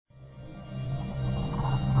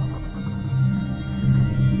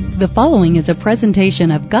The following is a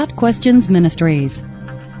presentation of Got Questions Ministries.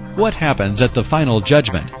 What happens at the final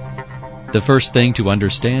judgment? The first thing to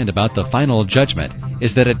understand about the final judgment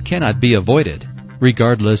is that it cannot be avoided.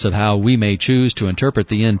 Regardless of how we may choose to interpret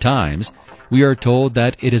the end times, we are told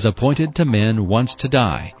that it is appointed to men once to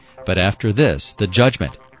die, but after this, the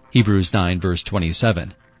judgment. Hebrews 9 verse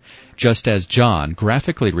 27. Just as John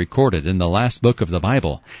graphically recorded in the last book of the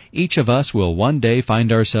Bible, each of us will one day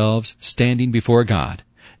find ourselves standing before God.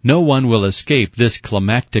 No one will escape this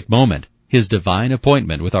climactic moment, His divine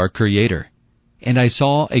appointment with our Creator. And I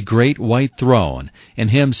saw a great white throne, and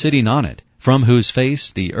Him sitting on it, from whose face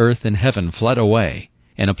the earth and heaven fled away,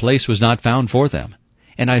 and a place was not found for them.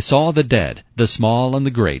 And I saw the dead, the small and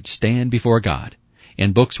the great, stand before God.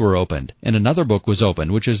 And books were opened, and another book was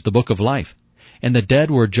opened, which is the book of life. And the dead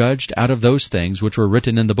were judged out of those things which were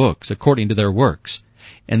written in the books, according to their works.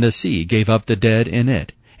 And the sea gave up the dead in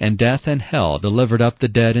it, and death and hell delivered up the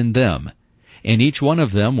dead in them. And each one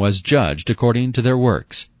of them was judged according to their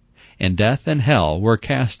works. And death and hell were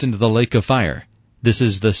cast into the lake of fire. This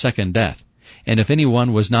is the second death. And if any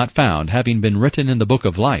one was not found, having been written in the book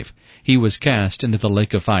of life, he was cast into the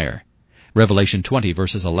lake of fire. Revelation 20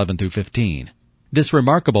 verses 11 through 15. This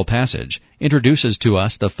remarkable passage introduces to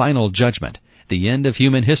us the final judgment, the end of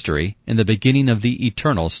human history, and the beginning of the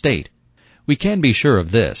eternal state. We can be sure of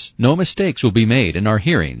this: no mistakes will be made in our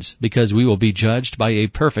hearings, because we will be judged by a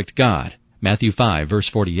perfect God. Matthew 5 verse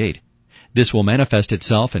 48. This will manifest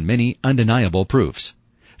itself in many undeniable proofs.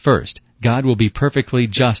 First, God will be perfectly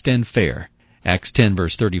just and fair. Acts 10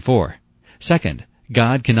 verse 34. Second,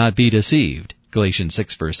 God cannot be deceived. Galatians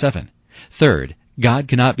 6 verse 7. Third, God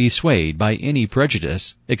cannot be swayed by any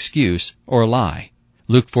prejudice, excuse, or lie.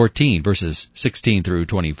 Luke 14 verses 16 through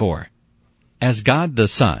 24. As God the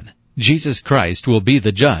Son, Jesus Christ will be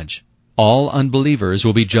the judge. All unbelievers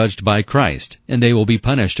will be judged by Christ, and they will be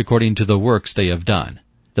punished according to the works they have done.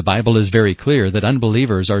 The Bible is very clear that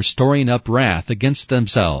unbelievers are storing up wrath against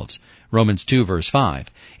themselves, Romans 2 verse 5,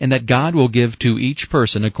 and that God will give to each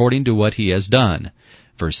person according to what he has done,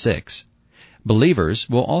 verse 6. Believers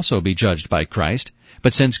will also be judged by Christ,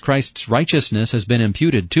 but since Christ's righteousness has been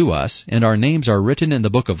imputed to us and our names are written in the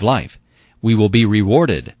book of life, we will be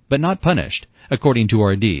rewarded, but not punished, according to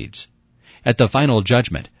our deeds. At the final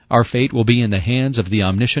judgment, our fate will be in the hands of the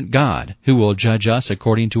omniscient God, who will judge us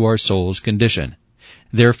according to our soul's condition.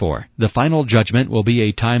 Therefore, the final judgment will be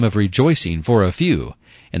a time of rejoicing for a few,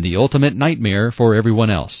 and the ultimate nightmare for everyone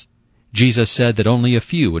else. Jesus said that only a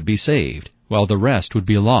few would be saved, while the rest would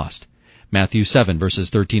be lost. Matthew 7 verses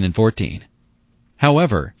 13 and 14.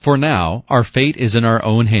 However, for now, our fate is in our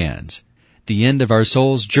own hands. The end of our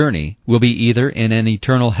soul's journey will be either in an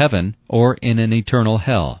eternal heaven or in an eternal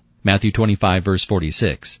hell. Matthew 25 verse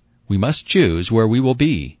 46. We must choose where we will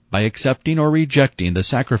be by accepting or rejecting the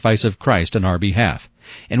sacrifice of Christ on our behalf,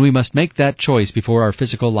 and we must make that choice before our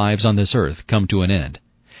physical lives on this earth come to an end.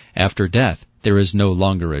 After death, there is no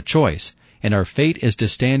longer a choice, and our fate is to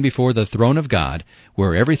stand before the throne of God,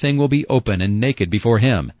 where everything will be open and naked before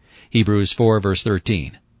Him. Hebrews 4 verse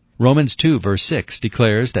 13. Romans 2 verse 6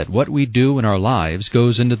 declares that what we do in our lives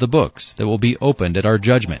goes into the books that will be opened at our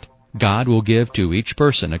judgment. God will give to each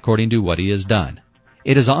person according to what he has done.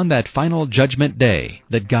 It is on that final judgment day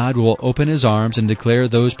that God will open His arms and declare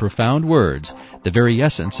those profound words, the very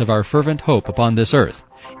essence of our fervent hope upon this earth: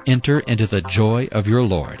 enter into the joy of your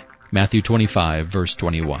Lord. Matthew 25 verse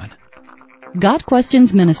 21. Got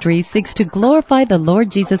Questions Ministries seeks to glorify the Lord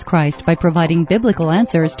Jesus Christ by providing biblical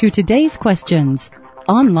answers to today's questions.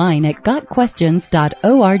 Online at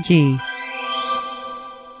GotQuestions.org.